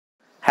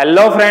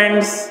Hello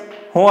friends,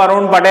 હું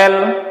અરુણ પટેલ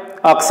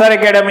અક્ષર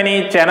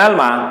એકેડમીની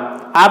ચેનલમાં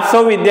આપ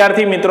સૌ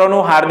વિદ્યાર્થી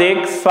મિત્રોનું હાર્દિક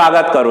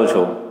સ્વાગત કરું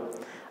છું।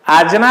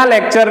 આજના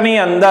લેક્ચરની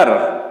અંદર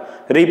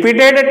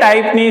રિપીટેડ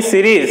ટાઈપની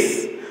સિરીઝ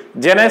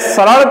જેને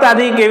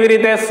સરળતાથી કેવી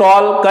રીતે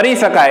સોલ્વ કરી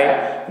શકાય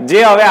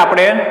જે હવે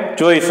આપણે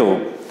જોઈશું।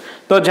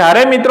 તો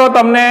જ્યારે મિત્રો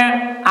તમને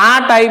આ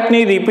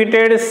ટાઈપની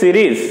રિપીટેડ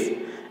સિરીઝ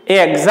એ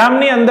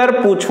એક્ઝામની અંદર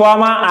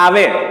પૂછવામાં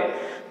આવે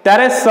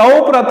ત્યારે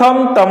સૌપ્રથમ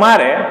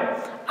તમારે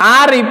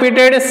આ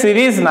રિપીટેડ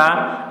સિરીઝના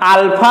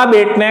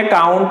આલ્ફાબેટને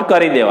કાઉન્ટ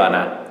કરી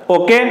દેવાના।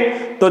 ઓકે,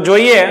 તો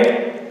જોઈએ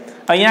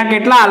અહીંયા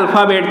કેટલા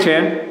આલ્ફાબેટ છે।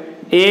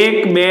 1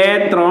 2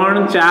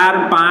 3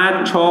 4 5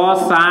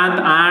 6 7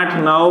 8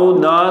 9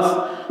 10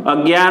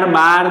 11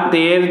 12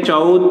 13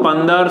 14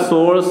 15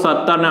 16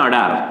 17 અને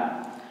 18।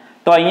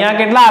 તો અહીંયા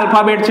કેટલા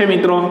આલ્ફાબેટ છે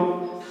મિત્રો?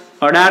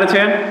 18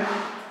 છે।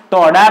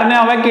 તો 18 ને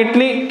હવે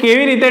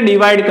કેવી રીતે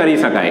ડિવાઈડ કરી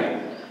શકાય?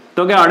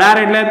 તો કે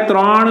 18 એટલે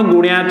 3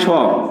 ગુણ્યા 6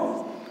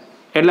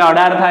 એટલે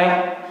 18 થાય,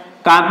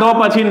 કાં તો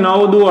પછી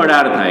 9 દુ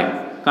 18 થાય,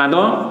 કાં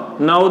તો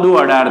 9 દુ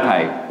 18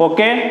 થાય।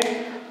 ઓકે,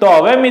 તો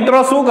હવે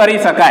મિત્રો શું કરી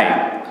શકાય?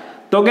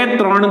 તો કે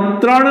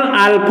 3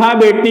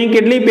 આલ્ફાબેટની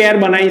કેટલી પેર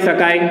બનાવી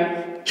શકાય?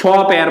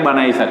 6 પેર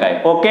બનાવી શકાય।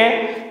 ઓકે,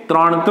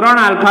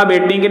 3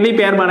 આલ્ફાબેટની કેટલી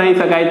પેર બનાવી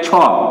શકાય?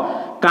 6।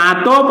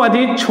 કાં તો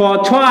પછી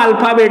 6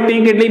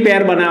 આલ્ફાબેટની કેટલી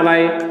પેર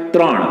બનાવાય?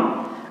 3।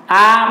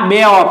 આ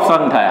બે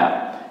ઓપ્શન થયા।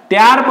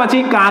 ત્યાર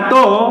પછી કાં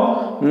તો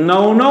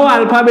 9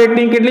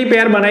 આલ્ફાબેટની કેટલી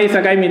પેર બનાવી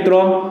શકાય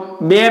મિત્રો?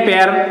 2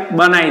 પેર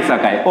બનાવી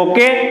શકાય।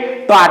 ઓકે,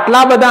 તો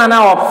આટલા બધા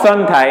આના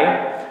ઓપ્શન થાય।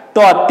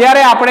 તો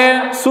અત્યારે આપણે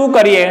શું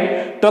કરીએ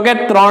તો કે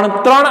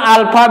 3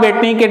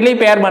 આલ્ફાબેટની કેટલી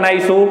પેર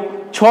બનાવીશું?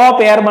 6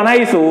 પેર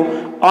બનાવીશું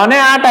અને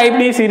આ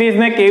ટાઈપની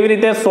સિરીઝને કેવી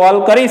રીતે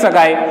સોલ્વ કરી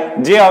શકાય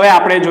જે હવે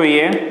આપણે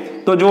જોઈએ।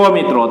 તો જુઓ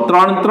મિત્રો,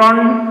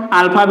 3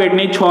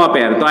 આલ્ફાબેટની 6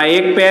 પેર, તો આ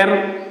એક પેર,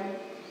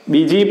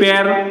 બીજી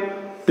પેર,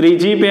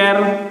 ત્રીજી પેર,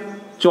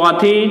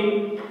 ચોથી,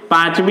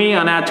 પાંચમી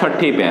અને આ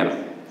છઠ્ઠી પેર।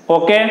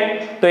 ઓકે,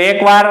 તો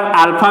એકવાર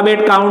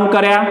આલ્ફાબેટ કાઉન્ટ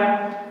કર્યા,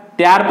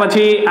 ત્યાર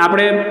પછી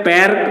આપણે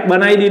પેર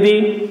બનાવી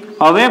દીધી।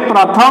 હવે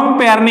પ્રથમ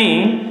પેરની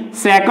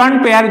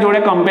સેકન્ડ પેર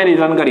જોડે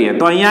કમ્પેરિઝન કરીએ।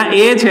 તો અહીંયા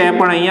એ છે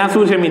પણ અહીંયા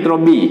શું છે મિત્રો?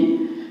 બી।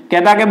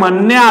 કહેતા કે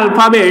બંને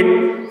આલ્ફાબેટ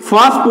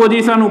ફર્સ્ટ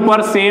પોઝિશન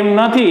ઉપર સેમ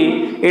નથી,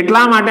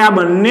 એટલા માટે આ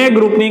બંને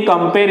ગ્રુપની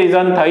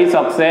કમ્પેરિઝન થઈ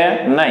શકશે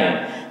નહીં।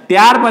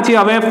 ત્યાર પછી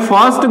હવે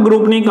ફર્સ્ટ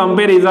ગ્રુપની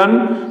કમ્પેરિઝન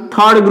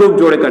થર્ડ ગ્રુપ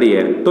જોડે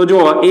કરીએ। તો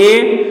જો એ,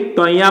 તો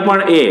અહીંયા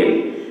પણ એ,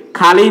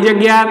 ખાલી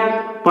જગ્યા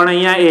પણ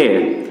અહીંયા એ,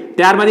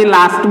 ત્યાર પછી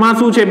લાસ્ટમાં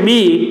શું છે?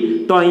 બી।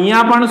 તો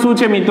અહીંયા પણ શું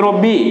છે મિત્રો?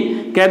 બી।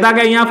 કહેતા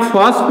કે અહીંયા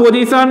ફર્સ્ટ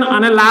પોઝિશન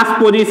અને લાસ્ટ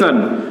પોઝિશન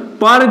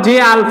પર જે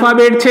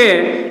આલ્ફાબેટ છે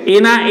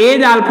એના એ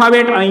જ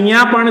આલ્ફાબેટ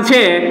અહીંયા પણ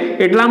છે,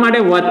 એટલા માટે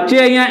વચ્ચે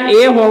અહીંયા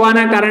એ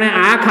હોવાના કારણે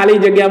આ ખાલી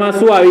જગ્યામાં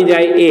શું આવી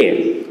જાય? એ।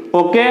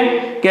 ઓકે,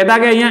 કહેતા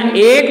કે અહીંયા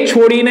એક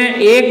છોડીને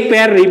એક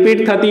પેર રિપીટ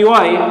થતી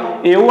હોય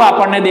એવું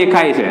આપણને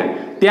દેખાય છે।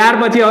 ત્યાર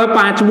પછી હવે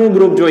પાંચમું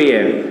ગ્રુપ જોઈએ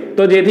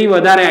તો જેથી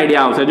વધારે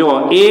આઈડિયા આવશે। જો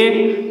એ,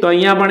 તો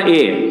અહીંયા પણ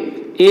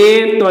એ,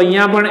 તો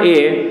અહીંયા પણ એ,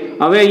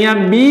 હવે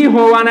અહીંયા બી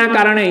હોવાના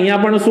કારણે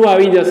અહીંયા પણ શું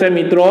આવી જશે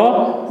મિત્રો?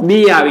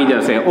 બી આવી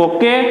જશે।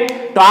 ઓકે,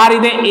 તો આ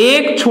રીતે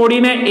એક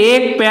છોડીને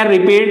એક પેર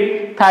રિપીટ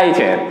થાય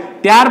છે।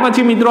 ત્યાર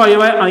પછી મિત્રો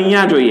હવે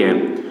અહીંયા જોઈએ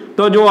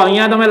તો જો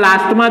અહીંયા તમે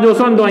લાસ્ટમાં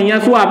જોશો ને તો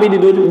અહીંયા શું આપી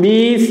દીધું?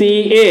 બી સી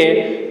એ।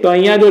 તો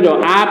અહીંયા જોજો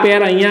આ પેર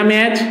અહીંયા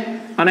મેચ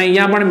અને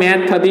અહીંયા પણ મેચ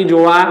થતી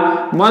જોવા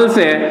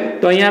મળશે।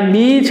 તો અહીંયા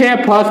બી છે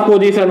ફર્સ્ટ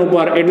પોઝિશન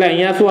ઉપર એટલે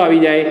અહીંયા શું આવી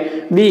જાય?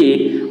 બી।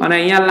 અને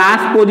અહીંયા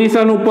લાસ્ટ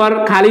પોઝિશન ઉપર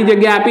ખાલી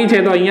જગ્યા આપી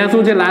છે તો અહીંયા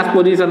શું છે? લાસ્ટ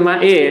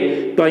પોઝિશનમાં એ,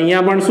 તો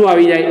અહીંયા પણ શું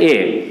આવી જાય? એ।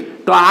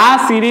 તો આ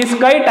સિરીઝ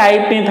કઈ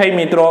ટાઈપની થઈ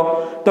મિત્રો?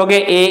 તો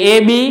કે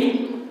એએબી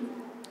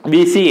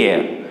બીસીએ,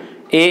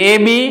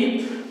 એએબી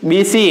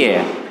બીસીએ,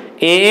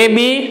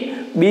 એએબી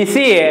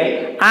બીસીએ,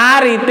 આ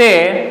રીતે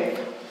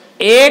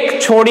એક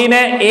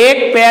છોડીને એક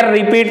પેર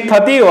રિપીટ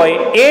થતી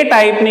હોય એ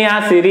ટાઈપની આ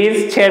સિરીઝ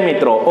છે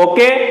મિત્રો।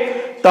 ઓકે,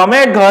 તમે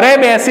ઘરે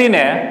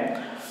બેસીને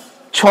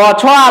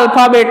 6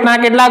 આલ્ફાબેટના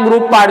કેટલા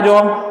ગ્રુપ પાડજો?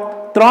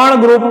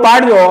 3 ગ્રુપ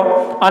પાડજો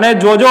અને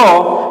જોજો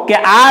કે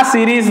આ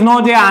સિરીઝનો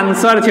જે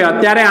આન્સર છે,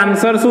 અત્યારે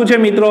આન્સર શું છે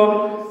મિત્રો?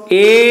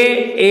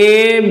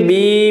 એ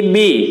બી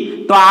બી।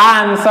 તો આ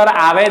આન્સર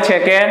આવે છે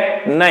કે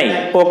નહીં?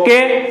 ઓકે,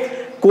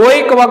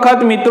 કોઈક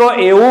વખત મિત્રો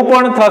એવું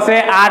પણ થશે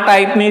આ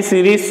ટાઈપની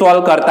સિરીઝ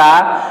સોલ્વ કરતા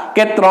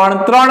કે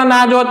 3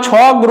 ના જો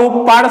 6 ગ્રુપ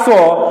પાડશો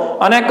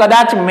અને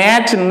કદાચ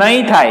મેચ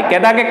નહીં થાય,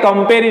 કહેતા કે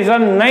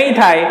કમ્પેરિઝન નહીં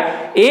થાય,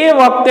 એ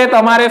વખતે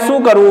તમારે શું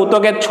કરવું? તો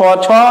કે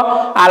 6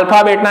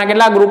 આલ્ફાબેટના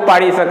કેટલા ગ્રુપ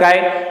પાડી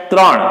શકાય?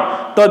 3।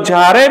 તો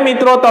જ્યારે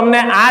મિત્રો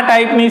તમને આ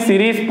ટાઈપની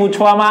સિરીઝ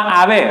પૂછવામાં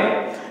આવે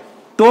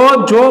તો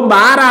જો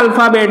 12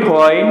 આલ્ફાબેટ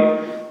હોય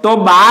તો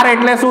 12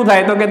 એટલે શું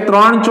થાય? તો કે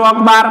 3 ચોક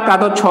 12 કાં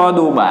તો 6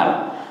 દુ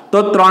 12। તો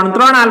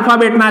 3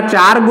 આલ્ફાબેટના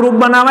 4 ગ્રુપ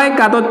બનાવાય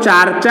કાં તો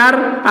 4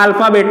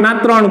 આલ્ફાબેટના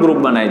 3 ગ્રુપ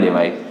બનાવી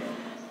દેવાય,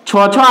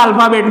 6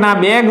 આલ્ફાબેટના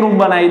 2 ગ્રુપ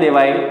બનાવી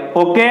દેવાય।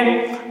 ઓકે,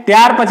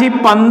 ત્યાર પછી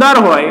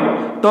 15 હોય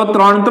તો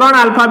 3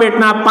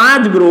 આલ્ફાબેટના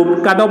 5 ગ્રુપ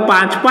કાં તો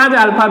 5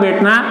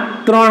 આલ્ફાબેટના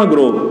 3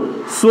 ગ્રુપ।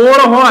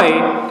 16 હોય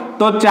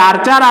તો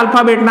 4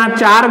 આલ્ફાબેટના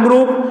 4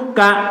 ગ્રુપ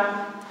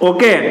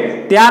ઓકે,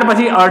 ત્યાર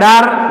પછી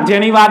 18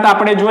 જેની વાત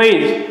આપણે જોઈ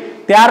જ,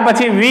 ત્યાર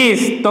પછી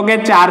 20 તો કે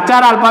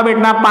 4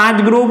 આલ્ફાબેટના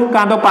 5 ગ્રુપ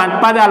કાં તો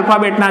 5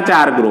 આલ્ફાબેટના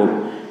 4 ગ્રુપ,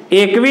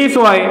 21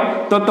 હોય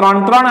તો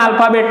 3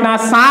 આલ્ફાબેટના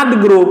 7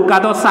 ગ્રુપ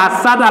કાં તો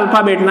 7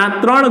 આલ્ફાબેટના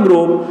 3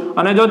 ગ્રુપ,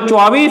 અને જો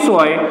 24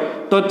 હોય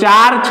તો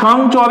 4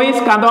 6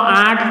 24 કાં તો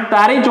 8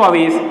 તારી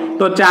 24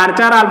 તો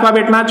 4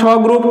 આલ્ફાબેટના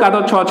 6 ગ્રુપ કાં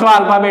તો 6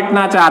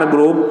 આલ્ફાબેટના 4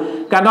 ગ્રુપ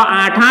કાં તો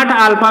 8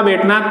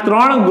 આલ્ફાબેટના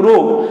 3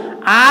 ગ્રુપ.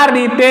 આ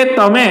રીતે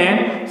તમે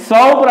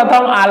સૌ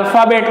પ્રથમ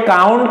આલ્ફાબેટ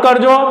કાઉન્ટ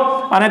કરજો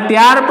અને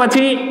ત્યાર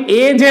પછી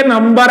એ જે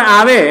નંબર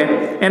આવે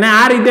એને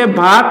આ રીતે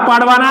ભાગ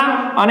પાડવાના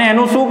અને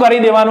એનું શું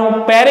કરી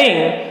દેવાનું, પેરિંગ.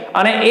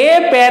 અને એ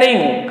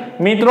પેરિંગ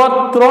મિત્રો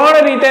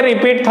 3 રીતે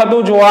રિપીટ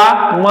થતું જોવા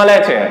મળે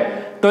છે.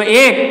 તો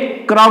એક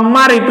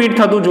ક્રમમાં રિપીટ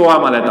થતું જોવા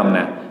મળે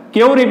તમને.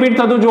 કેવું રિપીટ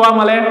થતું જોવા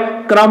મળે?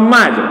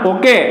 ક્રમમાં જ.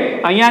 ઓકે,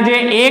 અહીંયા જે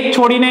એક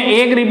છોડીને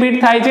એક રિપીટ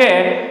થાય છે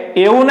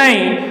એવું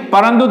નહીં,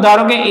 પરંતુ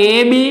ધારો કે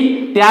એ બી,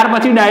 ત્યાર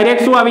પછી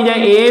ડાયરેક્ટ શું આવી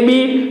જાય, એ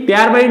બી,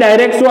 ત્યાર પછી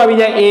ડાયરેક્ટ શું આવી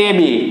જાય, એ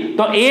બી.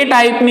 તો એ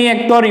ટાઈપની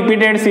એક તો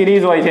રિપીટેડ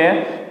સિરીઝ હોય છે.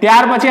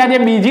 ત્યાર પછી આ જે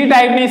બીજી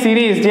ટાઈપની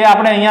સિરીઝ જે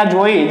આપણે અહીંયા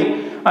જોઈ જ,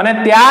 અને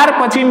ત્યાર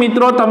પછી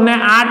મિત્રો તમને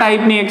આ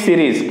ટાઈપની એક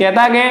સિરીઝ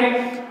કહેતા કે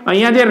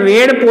અહીંયા જે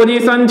રેડ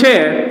પોઝિશન છે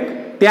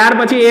ત્યાર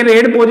પછી એ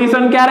રેડ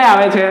પોઝિશન ક્યારે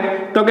આવે છે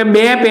તો કે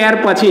 2 પેર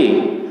પછી,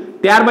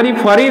 ત્યાર પછી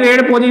ફરી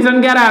રેડ પોઝિશન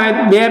ક્યારે આવે,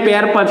 2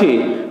 પેર પછી.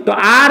 તો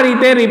આ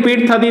રીતે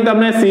રિપીટ થતી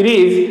તમને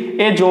સિરીઝ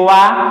એ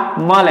જોવા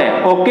મળે.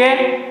 ઓકે,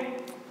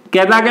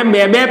 કહેતા કે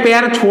 2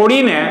 પેર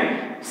છોડીને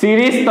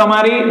સિરીઝ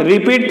તમારી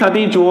રિપીટ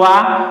થતી જોવા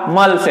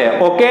મળશે.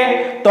 ઓકે,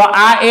 તો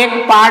આ એક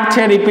પાર્ટ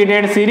છે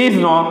રિપીટેડ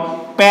સિરીઝનો,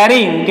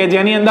 પેરિંગ, કે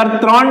જેની અંદર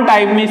 3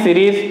 ટાઈપની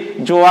સિરીઝ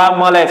જોવા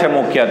મળે છે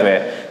મુખ્યત્વે.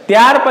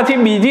 ત્યાર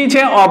પછી બીજી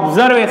છે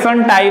ઓબ્ઝર્વેશન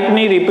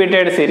ટાઈપની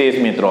રિપીટેડ સિરીઝ.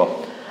 મિત્રો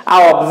આ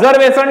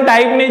ઓબ્ઝર્વેશન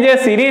ટાઈપની જે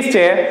સિરીઝ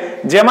છે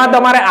જેમાં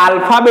તમારે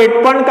આલ્ફાબેટ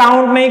પણ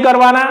કાઉન્ટ નહીં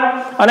કરવાના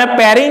અને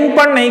પેરિંગ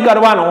પણ નહીં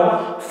કરવાનું,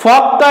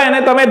 ફક્ત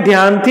એને તમે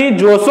ધ્યાનથી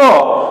જોશો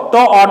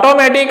તો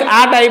ઓટોમેટિક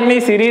આ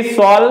ટાઈપની સિરીઝ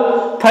સોલ્વ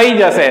થઈ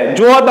જશે.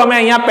 જો તમે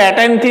અહીંયા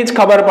પેટર્નથી જ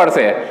ખબર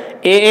પડશે,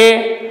 એ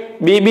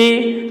બીબી,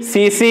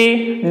 સીસી,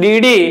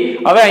 ડીડી.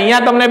 હવે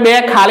અહીંયા તમને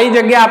 2 ખાલી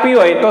જગ્યા આપી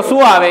હોય તો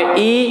શું આવે,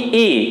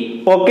 ઈ.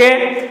 ઓકે,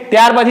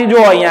 ત્યાર પછી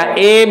જો અહીંયા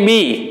એ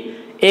બી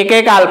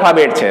એક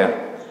આલ્ફાબેટ છે,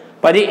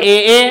 પછી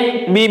એ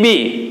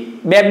બીબી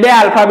 2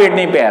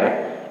 આલ્ફાબેટની પેર,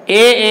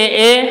 એ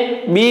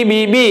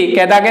બી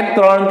કહેતા કે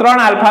 3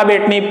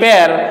 આલ્ફાબેટની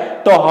પેર.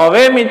 તો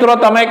હવે મિત્રો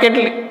તમે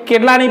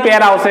કેટલાની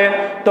પેર આવશે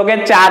તો કે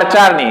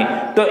 4 ની.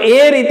 તો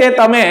એ રીતે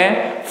તમે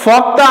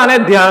ફક્ત અને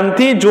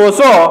ધ્યાનથી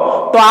જોશો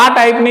તો આ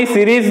ટાઈપની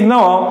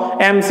સિરીઝનો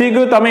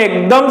એમસીક્યુ તમે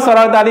એકદમ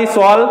સરળતાથી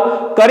સોલ્વ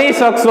કરી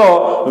શકશો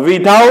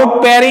વિધાઉટ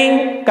પેરિંગ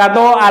કાં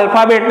તો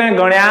આલ્ફાબેટને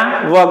ગણ્યા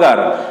વગર.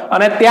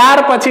 અને ત્યાર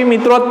પછી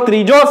મિત્રો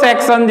ત્રીજો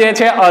સેક્શન જે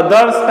છે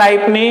અધર્સ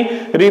ટાઈપની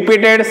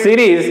રિપીટેડ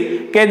સિરીઝ,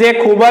 કે જે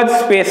ખૂબ જ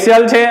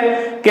સ્પેશિયલ છે,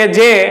 કે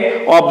જે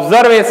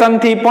ઓબ્ઝર્વેશન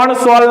થી પણ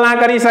સોલ્વ ના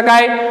કરી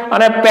શકાય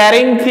અને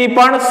પેરિંગ થી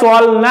પણ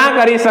સોલ્વ ના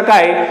કરી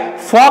શકાય.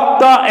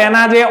 ફક્ત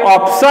એના જે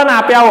ઓપ્શન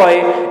આપ્યા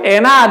હોય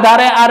એના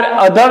આધારે આ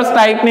અધર્સ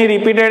ટાઈપની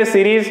રિપીટેડ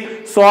સિરીઝ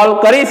સોલ્વ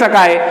કરી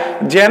શકાય,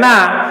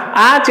 જેના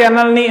આ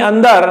ચેનલની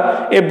અંદર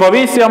એ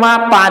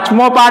ભવિષ્યમાં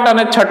 5મો પાર્ટ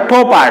અને 6થો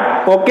પાર્ટ,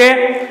 ઓકે,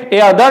 એ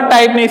અધર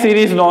ટાઈપની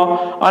સિરીઝનો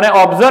અને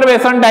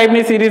ઓબ્ઝર્વેશન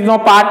ટાઈપની સિરીઝનો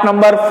પાર્ટ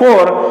નંબર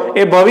 4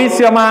 એ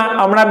ભવિષ્યમાં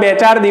હમણાં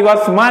 2-4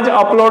 દિવસમાં જ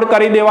અપલોડ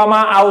કરી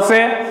દેવામાં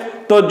આવશે.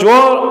 તો જો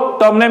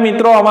તમને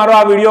મિત્રો અમારો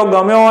આ વિડીયો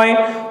ગમ્યો હોય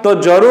તો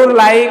જરૂર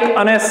લાઈક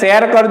અને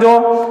શેર કરજો.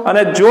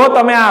 અને જો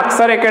તમે આ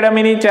અક્ષર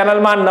એકેડમીની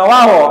ચેનલમાં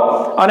નવા હો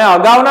અને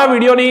અગાઉના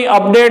વિડીયોની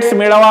અપડેટ્સ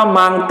મેળવવા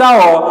માંગતા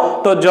હો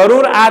તો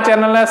જરૂર આ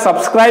ચેનલને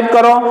સબસ્ક્રાઇબ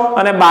કરો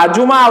અને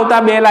બાજુમાં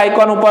આવતા બેલ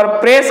આઇકોન ઉપર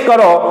પ્રેસ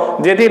કરો,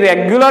 જેથી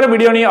રેગ્યુલર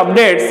વિડીયોની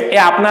અપડેટ્સ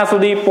એ આપના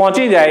સુધી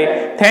પહોંચી જાય.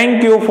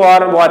 Thank you for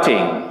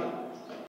watching.